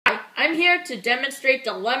I'm here to demonstrate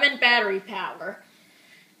the lemon battery power.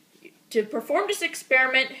 To perform this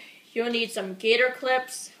experiment, you'll need some gator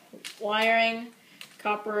clips, wiring,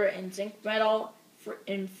 copper and zinc metal,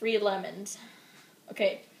 and 3 lemons.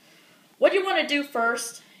 Okay, what you want to do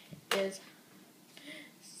first is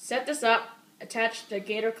set this up, attach the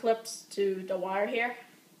gator clips to the wire here.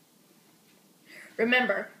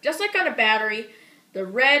 Remember, just like on a battery, the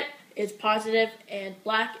red is positive and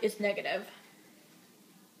black is negative.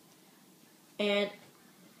 And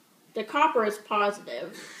the copper is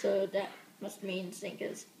positive, so that must mean zinc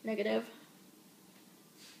is negative.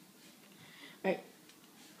 Right.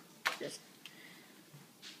 Just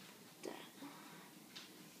that.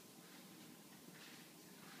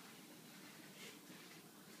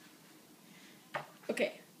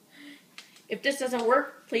 Okay. If this doesn't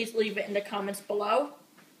work, please leave it in the comments below.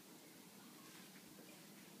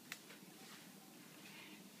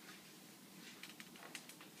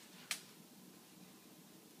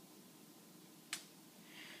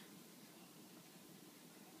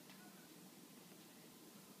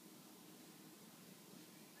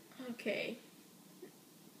 Okay,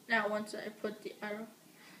 now once I put the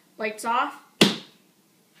lights off,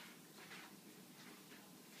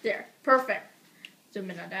 there, perfect. Zoom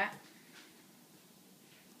in on that.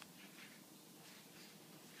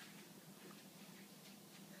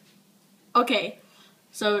 Okay,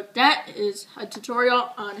 so that is a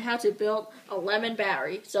tutorial on how to build a lemon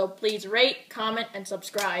battery. So please rate, comment, and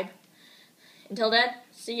subscribe. Until then,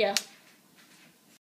 see ya.